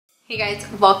Hey guys,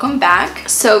 welcome back.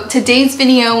 So today's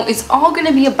video is all going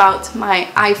to be about my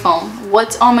iPhone.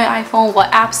 What's on my iPhone,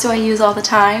 what apps do I use all the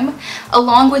time,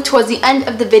 along with towards the end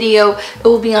of the video it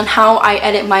will be on how I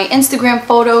edit my Instagram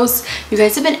photos. You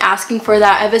guys have been asking for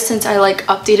that ever since I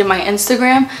updated my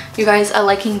Instagram. You guys are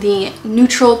liking the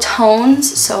neutral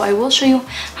tones, so I will show you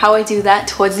how I do that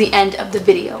towards the end of the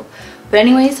video. But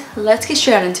anyways, let's get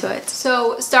straight into it.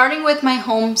 So starting with my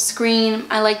home screen,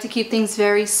 I like to keep things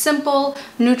very simple,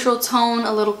 neutral tone,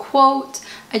 a little quote.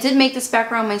 I did make this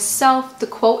background myself. The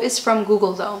quote is from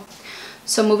Google though.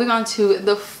 So moving on to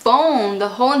the phone, the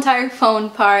whole entire phone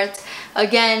part.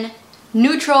 Again,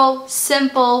 neutral,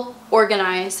 simple,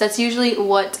 organized. That's usually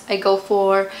what I go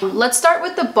for. Let's start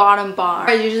with the bottom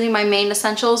bar. Usually my main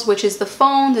essentials, which is the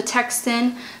phone, the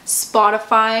texting,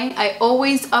 Spotify. I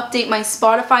always update my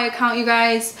Spotify account, you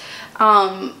guys.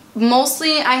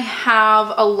 Mostly I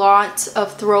have a lot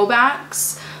of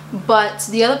throwbacks, but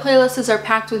the other playlists are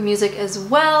packed with music as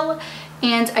well.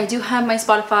 And I do have my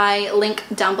Spotify link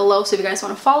down below, so if you guys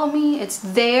want to follow me, it's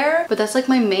there. But that's like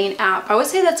my main app. I would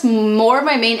say that's more of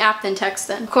my main app than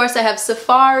texting. Of course, I have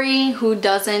Safari. Who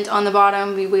doesn't on the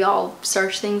bottom? We all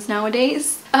search things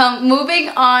nowadays. Moving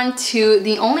on to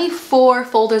the only 4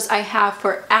 folders I have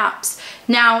for apps.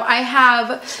 Now, I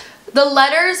have the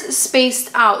letters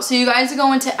spaced out. So you guys are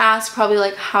going to ask probably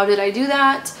like, how did I do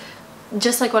that?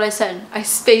 Just like what I said, I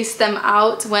spaced them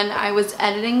out when I was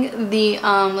editing the,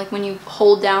 like when you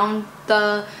hold down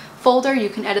the folder, you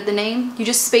can edit the name. You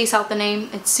just space out the name.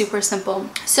 It's super simple.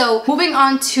 So moving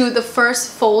on to the first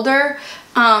folder,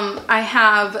 I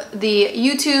have the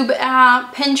YouTube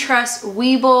app, Pinterest,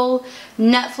 Weeble,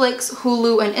 Netflix,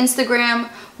 Hulu, and Instagram.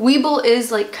 Weeble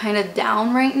is like kind of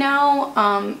down right now.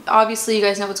 Obviously you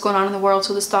guys know what's going on in the world,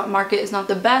 so the stock market is not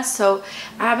the best, so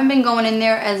I haven't been going in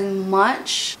there as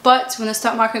much, but when the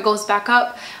stock market goes back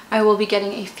up, I will be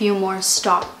getting a few more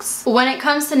stocks. When it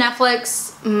comes to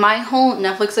Netflix, my whole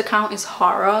Netflix account is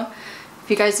horror. If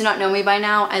you guys do not know me by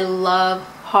now, I love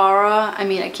horror. I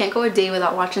mean, I can't go a day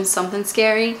without watching something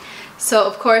scary. So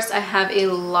of course I have a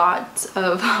lot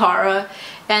of horror,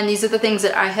 and these are the things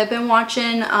that I have been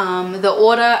watching. The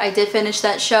Order, I did finish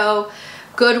that show.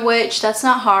 Good Witch, that's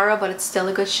not horror, but it's still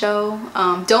a good show.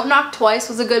 Don't Knock Twice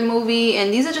was a good movie,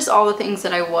 and these are just all the things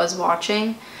that I was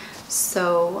watching.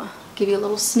 So give you a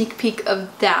little sneak peek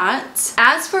of that.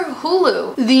 As for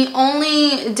Hulu, the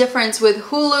only difference with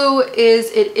Hulu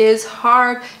is it is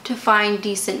hard to find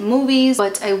decent movies,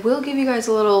 but I will give you guys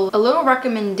a little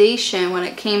recommendation when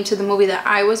it came to the movie that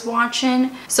I was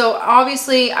watching. So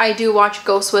obviously I do watch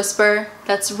Ghost Whisper.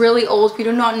 That's really old. If you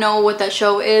do not know what that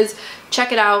show is,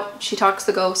 check it out. She talks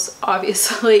to ghosts,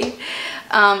 obviously.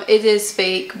 It is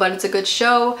fake, but it's a good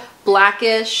show.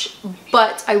 Blackish,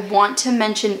 but I want to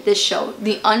mention this show,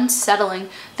 The Unsettling.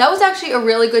 That was actually a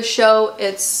really good show.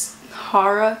 It's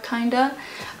horror kinda,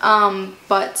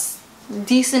 but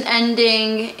decent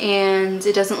ending, and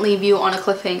it doesn't leave you on a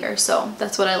cliffhanger, so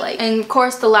that's what I like. And of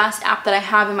course the last app that I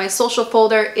have in my social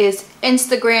folder is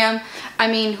Instagram.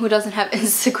 I mean, who doesn't have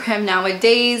Instagram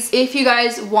nowadays? If you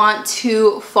guys want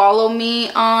to follow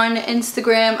me on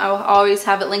Instagram, I will always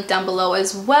have it linked down below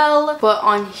as well. But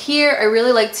on here, I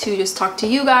really like to just talk to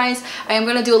you guys. I am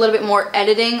going to do a little bit more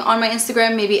editing on my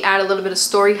Instagram, maybe add a little bit of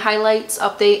story highlights,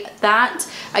 update that.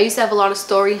 I used to have a lot of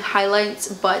story highlights,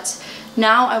 but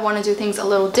now I want to do things a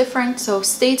little different, so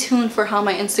stay tuned for how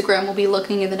my Instagram will be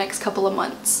looking in the next couple of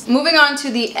months. Moving on to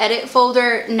the edit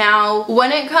folder. Now,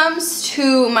 when it comes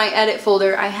to my edit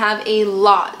folder, I have a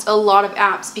lot of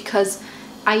apps because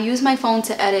I use my phone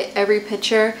to edit every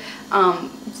picture,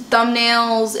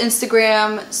 thumbnails,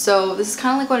 Instagram, so this is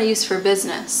kind of like what I use for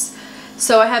business.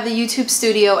 So I have the YouTube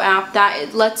Studio app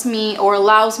that lets me or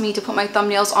allows me to put my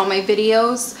thumbnails on my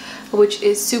videos, which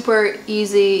is super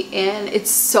easy and it's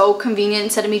so convenient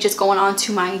instead of me just going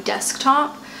onto my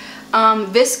desktop.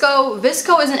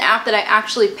 Vsco is an app that I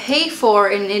actually pay for,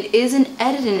 and it is an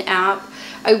editing app.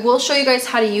 I will show you guys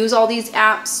how to use all these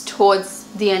apps towards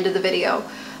the end of the video.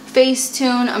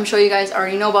 Facetune, I'm sure you guys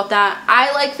already know about that.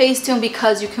 I like Facetune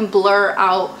because you can blur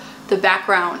out the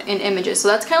background in images, so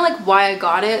that's kind of like why I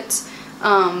got it.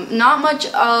 Not much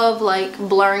of like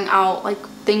blurring out like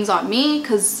things on me,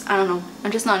 because I don't know,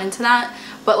 I'm just not into that,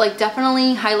 but like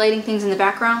definitely highlighting things in the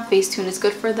background, Facetune is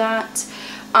good for that.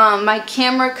 My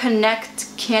Camera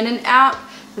Connect Canon app,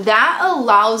 that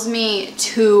allows me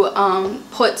to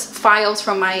put files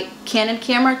from my Canon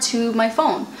camera to my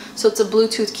phone, so it's a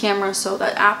Bluetooth camera, so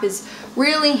that app is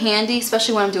really handy,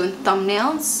 especially when I'm doing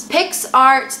thumbnails.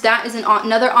 Picscart, that is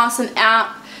another awesome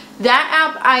app. That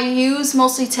app I use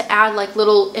mostly to add like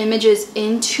little images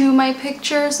into my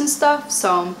pictures and stuff,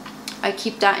 so I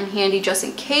keep that in handy just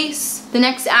in case. The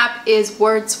next app is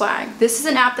Wordswag. This is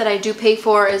an app that I do pay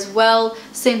for as well.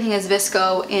 Same thing as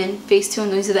Vsco and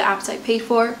Facetune. These are the apps I pay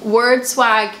for.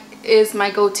 Wordswag is my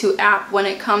go-to app when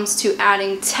it comes to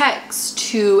adding text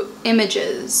to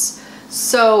images.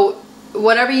 So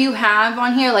whatever you have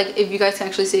on here, like if you guys can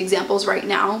actually see examples right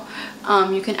now,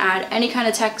 you can add any kind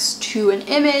of text to an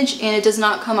image and it does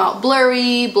not come out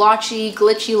blurry, blotchy,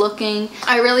 glitchy looking.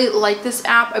 I really like this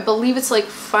app. I believe it's like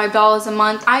 $5 a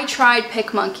month. I tried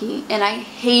PicMonkey and I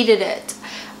hated it.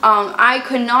 I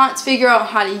could not figure out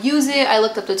how to use it. I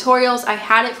looked up tutorials. I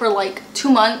had it for like 2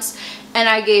 months and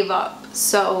I gave up.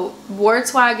 So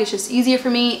Wordswag is just easier for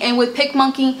me, and with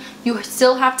PicMonkey you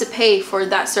still have to pay for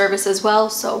that service as well,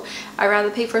 so I rather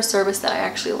pay for a service that I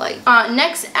actually like.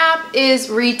 Next app is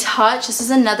Retouch. This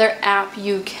is another app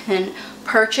you can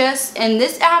purchase, and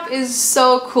this app is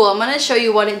so cool. I'm going to show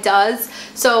you what it does.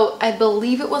 So I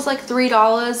believe it was like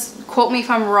 $3, quote me if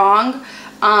I'm wrong.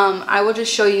 I will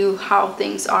just show you how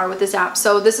things are with this app.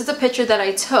 So this is a picture that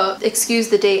I took. Excuse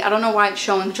the date. I don't know why it's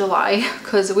showing July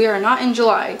because we are not in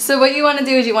July. So what you want to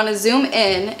do is you want to zoom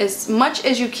in as much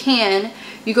as you can.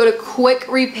 You go to quick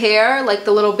repair, like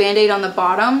the little band-aid on the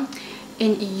bottom,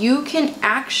 and you can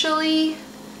actually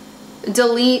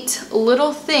delete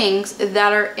little things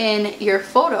that are in your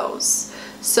photos.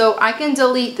 So I can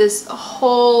delete this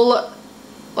whole,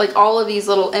 like all of these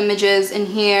little images in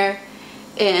here,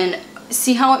 and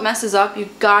see how it messes up? You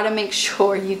gotta make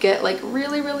sure you get like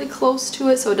really close to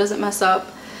it so it doesn't mess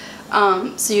up,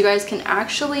 so you guys can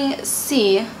actually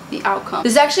see the outcome.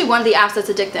 This is actually one of the apps that's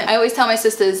addictive. I always tell my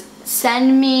sisters,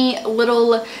 send me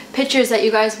little pictures that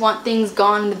you guys want things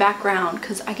gone in the background,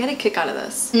 because I get a kick out of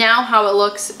this. Now how it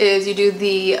looks is you do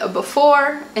the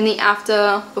before and the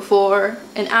after, before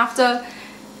and after.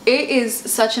 It is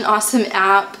such an awesome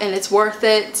app and it's worth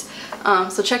it.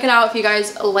 So check it out if you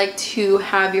guys like to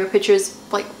have your pictures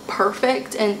like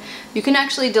perfect, and you can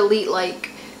actually delete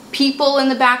like people in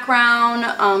the background.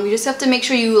 You just have to make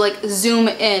sure you like zoom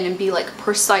in and be like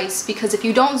precise, because if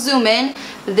you don't zoom in,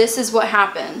 this is what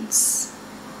happens.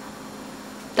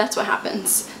 That's what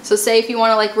happens. So say if you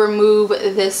want to like remove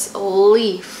this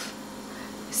leaf,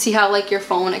 see how like your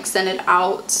phone extended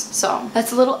out. So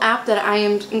that's a little app that I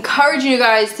am encouraging you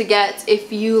guys to get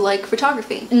if you like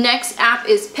photography. Next app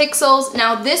is Pexels.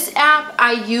 Now this app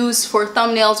I use for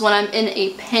thumbnails when I'm in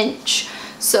a pinch.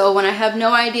 So when I have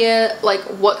no idea like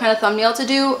what kind of thumbnail to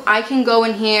do, I can go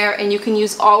in here and you can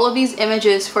use all of these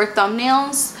images for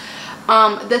thumbnails.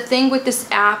 The thing with this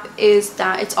app is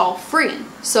that it's all free.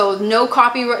 So no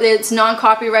copyright, it's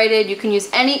non-copyrighted. You can use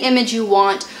any image you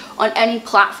want on any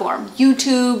platform,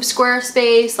 YouTube,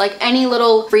 Squarespace, like any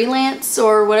little freelance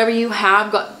or whatever you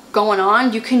have going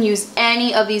on, you can use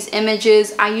any of these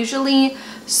images. I usually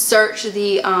search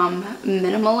the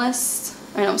Minimalist.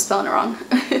 I know I'm spelling it wrong.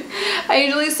 I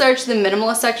usually search the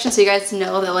Minimalist section so you guys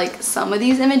know that like some of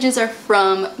these images are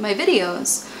from my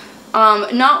videos.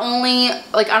 Not only,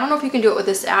 like I don't know if you can do it with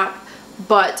this app,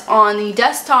 but on the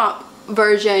desktop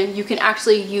version you can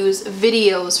actually use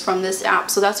videos from this app.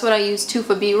 So that's what I use too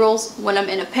for b-rolls when I'm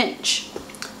in a pinch.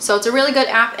 So it's a really good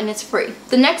app and it's free.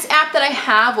 The next app that I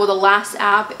have, or the last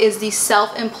app, is the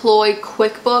self-employed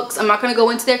QuickBooks. I'm not going to go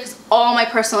into there because all my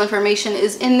personal information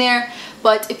is in there,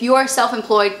 but if you are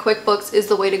self-employed, QuickBooks is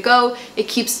the way to go. It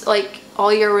keeps like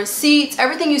all your receipts,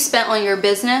 everything you spent on your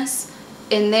business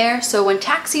in there, so when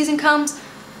tax season comes,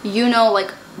 you know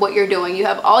like what you're doing. You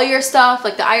have all your stuff,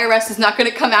 like the IRS is not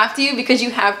going to come after you because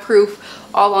you have proof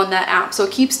all on that app. So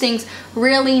it keeps things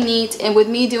really neat. And with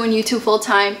me doing YouTube full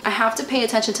time, I have to pay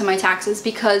attention to my taxes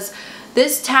because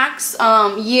this tax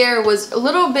year was a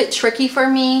little bit tricky for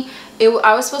me.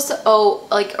 I was supposed to owe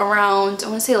like around, I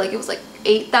want to say like it was like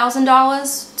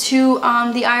 $8,000 to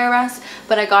the IRS,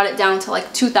 but I got it down to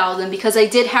like $2,000 because I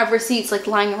did have receipts like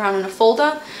lying around in a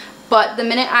folder. But the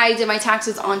minute I did my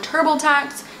taxes on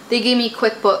TurboTax, they gave me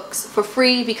QuickBooks for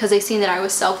free because they seen that I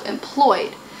was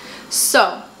self-employed.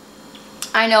 So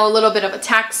I know a little bit of a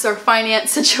tax or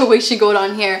finance situation going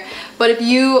on here, but if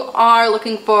you are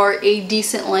looking for a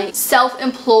decent like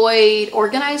self-employed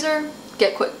organizer,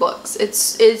 get QuickBooks.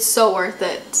 It's so worth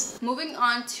it. Moving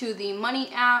on to the money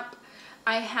app,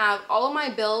 I have all of my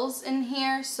bills in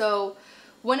here. So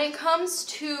when it comes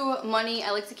to money,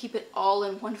 I like to keep it all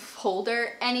in one folder.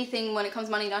 Anything when it comes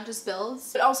to money, not just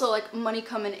bills, but also like money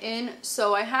coming in.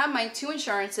 So I have my 2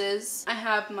 insurances. I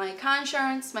have my car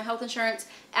insurance, my health insurance,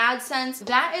 AdSense.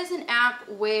 That is an app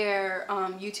where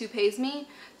YouTube pays me.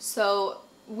 So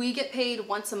we get paid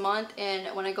once a month,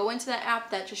 and when I go into that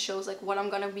app, that just shows like what I'm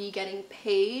gonna be getting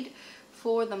paid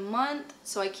for the month.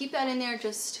 So I keep that in there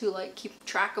just to like keep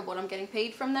track of what I'm getting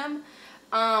paid from them.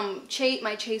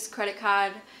 My Chase credit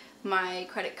card, my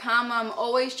Credit Karma. I'm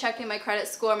always checking my credit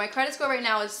score. My credit score right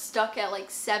now is stuck at like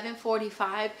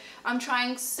 745. I'm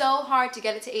trying so hard to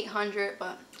get it to 800,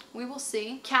 but we will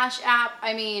see. Cash App,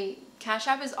 I mean, Cash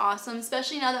App is awesome,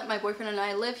 especially now that my boyfriend and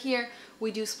I live here.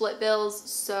 We do split bills,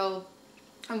 so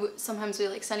sometimes we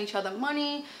like send each other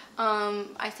money.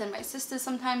 I send my sister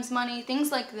sometimes money,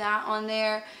 things like that on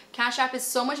there. Cash App is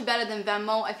so much better than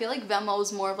Venmo. I feel like Venmo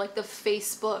is more of like the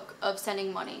Facebook of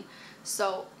sending money.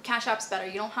 So Cash App's better.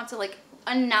 You don't have to like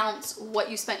announce what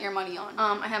you spent your money on.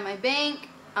 I have my bank,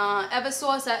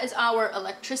 Eversource, that is our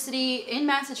electricity. In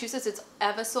Massachusetts, it's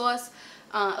Eversource.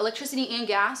 Electricity and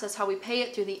gas, that's how we pay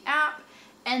it, through the app.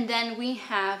 And then we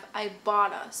have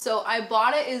Ibotta. So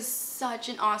Ibotta is such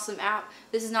an awesome app.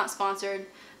 This is not sponsored.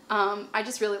 I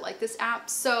just really like this app.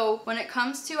 So when it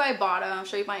comes to Ibotta, I'll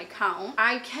show you my account.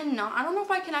 I don't know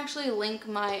if I can actually link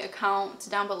my account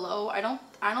down below. I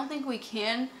don't think we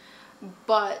can,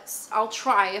 but I'll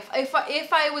try.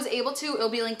 If I was able to, it'll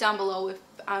be linked down below. If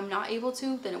I'm not able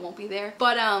to, then it won't be there.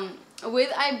 But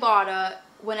with Ibotta,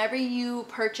 whenever you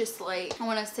purchase, like, I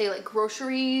want to say like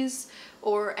groceries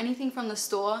or anything from the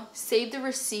store, save the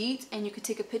receipt and you could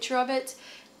take a picture of it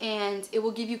and it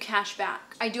will give you cash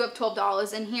back. I do have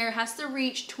 $12 in here. It has to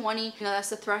reach 20. You know,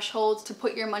 that's the threshold to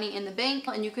put your money in the bank,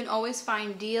 and you can always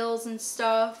find deals and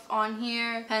stuff on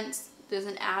here. Hence, there's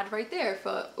an ad right there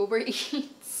for Uber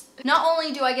Eats. Not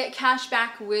only do I get cash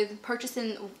back with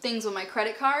purchasing things with my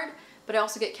credit card, but I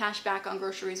also get cash back on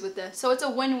groceries with this. So it's a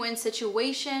win-win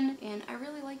situation and I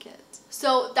really like it.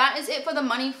 So that is it for the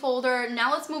money folder.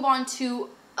 Now let's move on to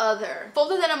other.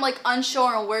 Folder that I'm like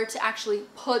unsure on where to actually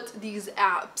put these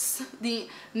apps, the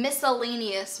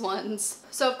miscellaneous ones.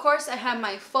 So of course I have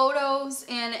my photos,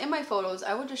 and in my photos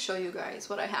I will just show you guys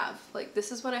what I have. Like,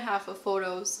 this is what I have for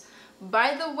photos.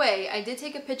 By the way, I did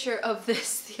take a picture of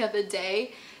this the other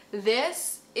day.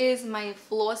 This is my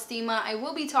floor steamer. I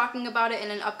will be talking about it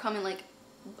in an upcoming like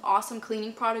awesome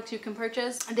cleaning product you can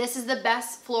purchase. This is the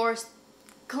best floor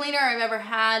cleaner I've ever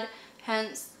had.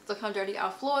 Hence, look how dirty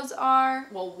our floors are,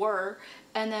 well, were,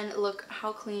 and then look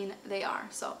how clean they are.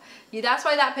 So yeah, that's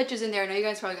why that picture's in there. I know you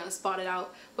guys are probably gonna spot it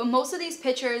out, but most of these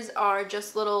pictures are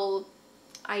just little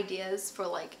ideas for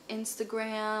like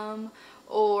Instagram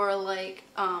or like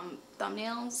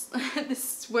thumbnails.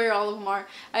 This is where all of them are.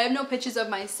 I have no pictures of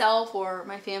myself or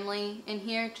my family in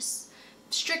here, just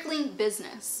strictly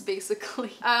business,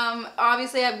 basically.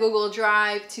 Obviously I have Google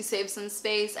Drive to save some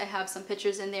space. I have some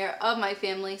pictures in there of my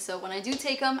family, so when I do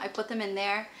take them, I put them in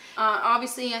there.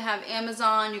 Obviously I have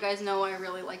Amazon. You guys know I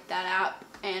really like that app,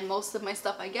 and most of my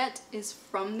stuff I get is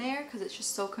from there because it's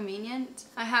just so convenient.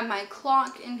 I have my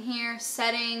clock in here,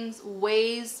 settings,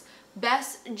 Waze,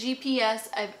 best GPS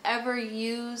I've ever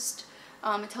used.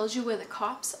 It tells you where the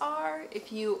cops are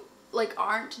if you like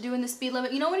aren't doing the speed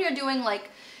limit. You know when you're doing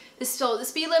like, so the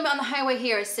speed limit on the highway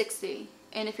here is 60,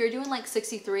 and if you're doing like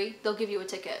 63, they'll give you a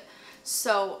ticket.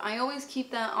 So I always keep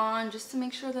that on just to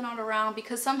make sure they're not around,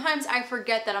 because sometimes I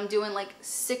forget that I'm doing like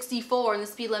 64 and the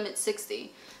speed limit's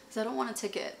 60, because I don't want a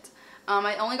ticket.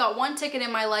 I only got one ticket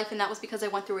in my life, and that was because I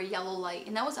went through a yellow light,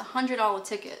 and that was a $100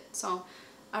 ticket. So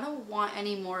I don't want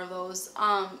any more of those.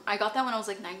 I got that when I was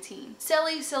like 19.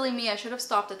 Silly me, I should have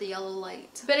stopped at the yellow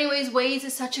light. But anyways, Waze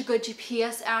is such a good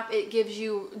GPS app. It gives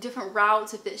you different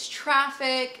routes if there's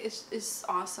traffic. It's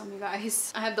awesome, you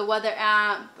guys. I have the weather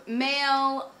app,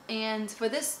 mail, and for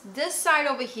this side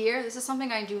over here, this is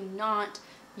something I do not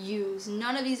use.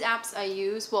 None of these apps I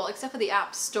use, well, except for the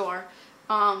app store.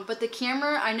 But the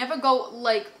camera, I never go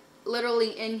like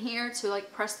literally in here to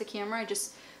like press the camera. I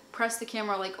just press the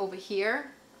camera like over here.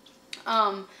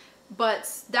 But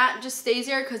that just stays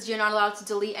there because you're not allowed to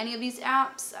delete any of these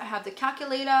apps. I have the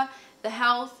calculator, the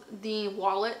health, the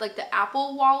wallet, like the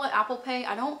Apple wallet, Apple Pay.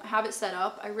 I don't have it set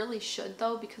up. I really should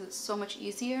though, because it's so much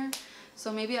easier.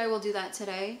 So maybe I will do that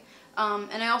today.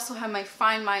 And I also have my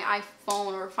Find My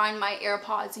iPhone or Find My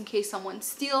AirPods in case someone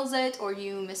steals it or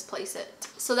you misplace it.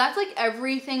 So that's like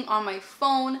everything on my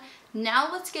phone. Now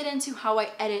let's get into how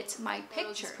I edit my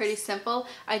pictures. It's pretty simple.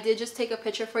 I did just take a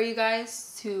picture for you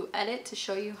guys to edit to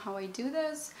show you how I do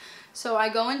this. So I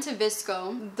go into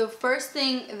Vsco. The first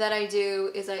thing that I do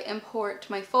is I import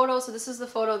my photo. So this is the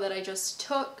photo that I just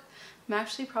took. I'm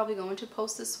actually probably going to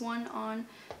post this one on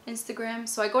Instagram.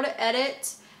 So I go to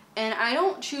edit, and I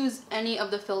don't choose any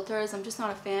of the filters. I'm just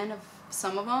not a fan of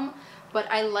some of them. But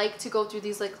I like to go through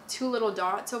these like two little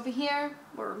dots over here,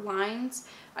 or lines.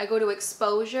 I go to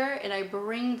exposure and I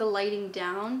bring the lighting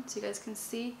down so you guys can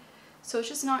see. So it's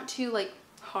just not too like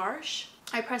harsh.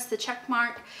 I press the check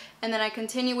mark, and then I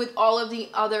continue with all of the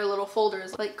other little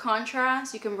folders. Like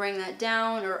contrast, you can bring that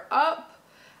down or up.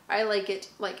 I like it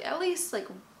like at least like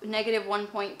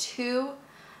 -1.2.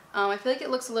 I feel like it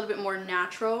looks a little bit more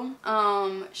natural.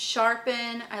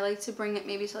 Sharpen, I like to bring it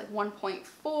maybe to like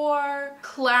 1.4.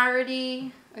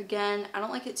 Clarity, again, I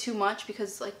don't like it too much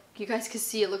because like you guys can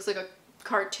see it looks like a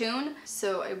cartoon.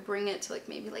 So I bring it to like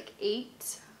maybe like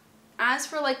 8. As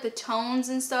for like the tones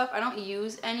and stuff, I don't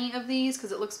use any of these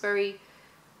because it looks very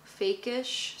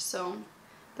fake-ish. So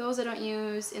those I don't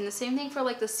use. And the same thing for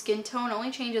like the skin tone,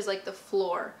 only changes like the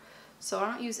floor. So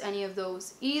I don't use any of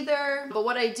those either. But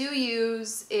what I do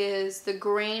use is the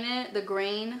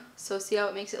grain. So see how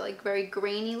it makes it like very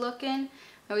grainy looking?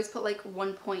 I always put like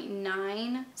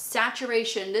 1.9.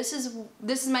 Saturation, this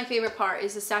is my favorite part,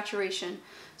 is the saturation.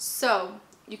 So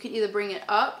you can either bring it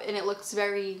up and it looks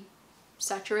very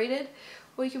saturated,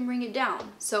 or you can bring it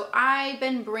down. So I've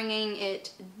been bringing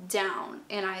it down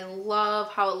and I love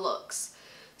how it looks.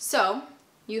 So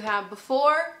you have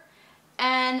before,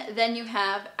 and then you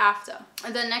have after.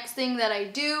 And the next thing that I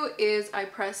do is I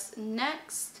press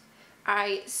next,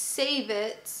 I save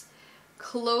it,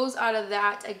 close out of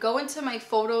that, I go into my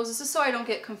photos. This is so I don't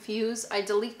get confused. I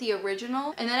delete the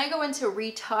original and then I go into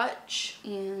retouch,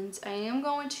 and I am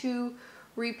going to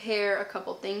repair a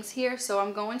couple things here. So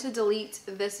I'm going to delete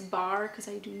this bar because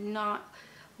I do not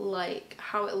like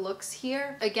how it looks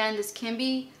here. Again, this can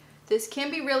be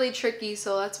really tricky,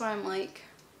 so that's why I'm like,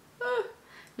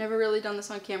 never really done this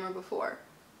on camera before.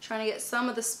 Trying to get some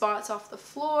of the spots off the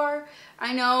floor.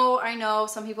 I know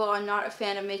some people are not a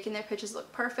fan of making their pictures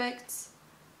look perfect,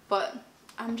 but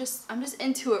I'm just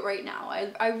into it right now.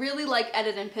 I really like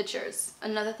editing pictures.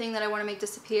 Another thing that I want to make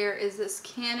disappear is this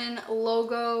Canon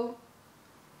logo.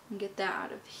 And get that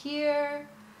out of here.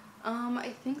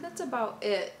 I think that's about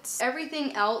it.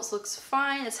 Everything else looks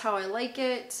fine. It's how I like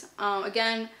it.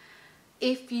 Again,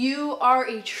 if you are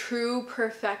a true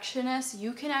perfectionist,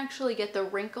 you can actually get the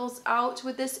wrinkles out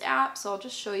with this app. So I'll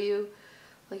just show you,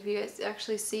 like if you guys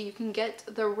actually see, you can get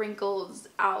the wrinkles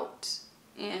out.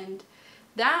 And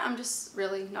that I'm just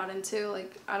really not into.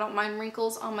 Like, I don't mind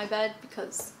wrinkles on my bed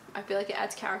because I feel like it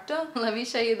adds character. Let me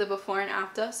show you the before and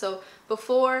after. So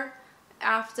before,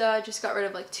 after, I just got rid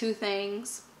of like 2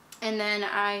 things. And then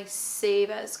I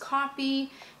save as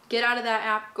copy, get out of that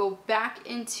app, go back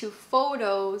into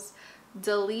photos,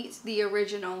 delete the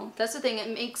original. That's the thing, it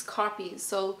makes copies.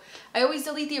 So I always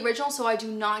delete the original so I do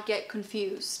not get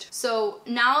confused. So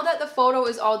now that the photo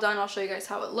is all done, I'll show you guys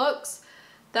how it looks.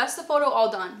 That's the photo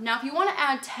all done. Now if you want to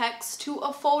add text to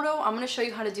a photo, I'm going to show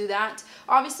you how to do that.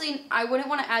 Obviously I wouldn't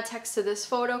want to add text to this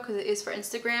photo because it is for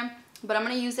Instagram, but I'm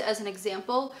going to use it as an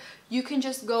example. You can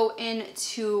just go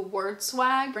into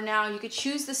Wordswag. For now, you could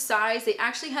choose the size. They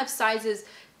actually have sizes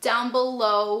down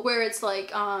below where it's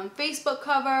like Facebook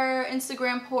cover,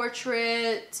 Instagram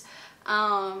portrait.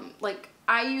 Like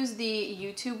I use the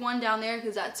YouTube one down there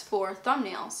because that's for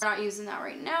thumbnails. We're not using that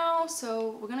right now,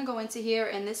 so we're gonna go into here,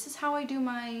 and this is how I do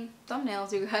my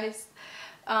thumbnails, you guys.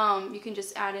 You can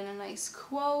just add in a nice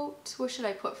quote. What should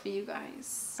I put for you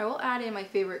guys? I will add in my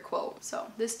favorite quote. So,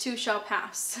 this too shall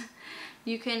pass.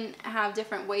 You can have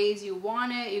different ways you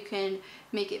want it. You can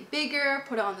make it bigger,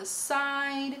 put it on the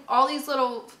side. All these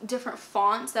little different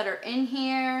fonts that are in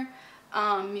here.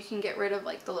 You can get rid of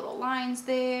like the little lines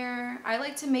there. I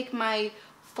like to make my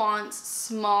fonts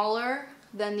smaller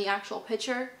than the actual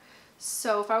picture.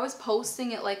 So if I was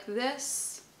posting it like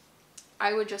this,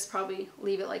 I would just probably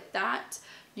leave it like that.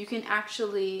 You can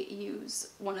actually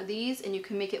use one of these and you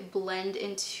can make it blend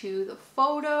into the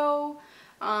photo.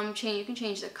 You can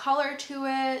change the color to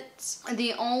it.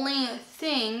 The only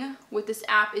thing with this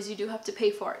app is you do have to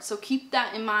pay for it. So keep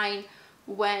that in mind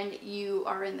when you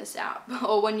are in this app,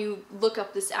 or when you look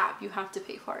up this app, you have to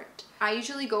pay for it. I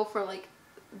usually go for like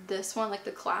this one, like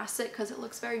the classic, because it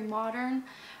looks very modern.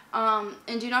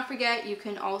 And do not forget, you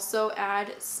can also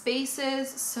add spaces.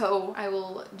 So I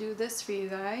will do this for you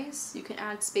guys. You can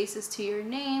add spaces to your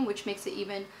name, which makes it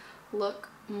even look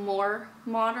more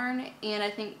modern. And I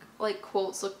think like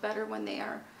quotes look better when they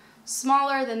are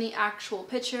smaller than the actual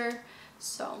picture.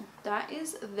 So that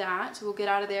is that. We'll get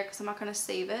out of there because I'm not going to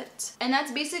save it. And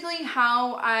that's basically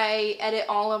how I edit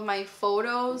all of my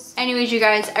photos. Anyways, you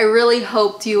guys, I really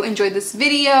hoped you enjoyed this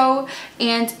video.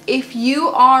 And if you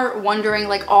are wondering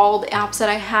like all the apps that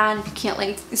I had, if you can't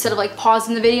like, instead of like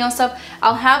pausing the video and stuff,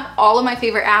 I'll have all of my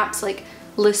favorite apps like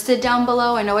listed down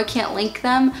below. I know I can't link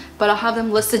them, but I'll have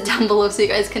them listed down below so you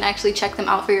guys can actually check them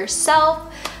out for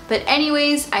yourself. But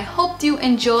anyways, I hope you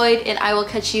enjoyed, and I will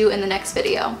catch you in the next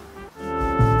video.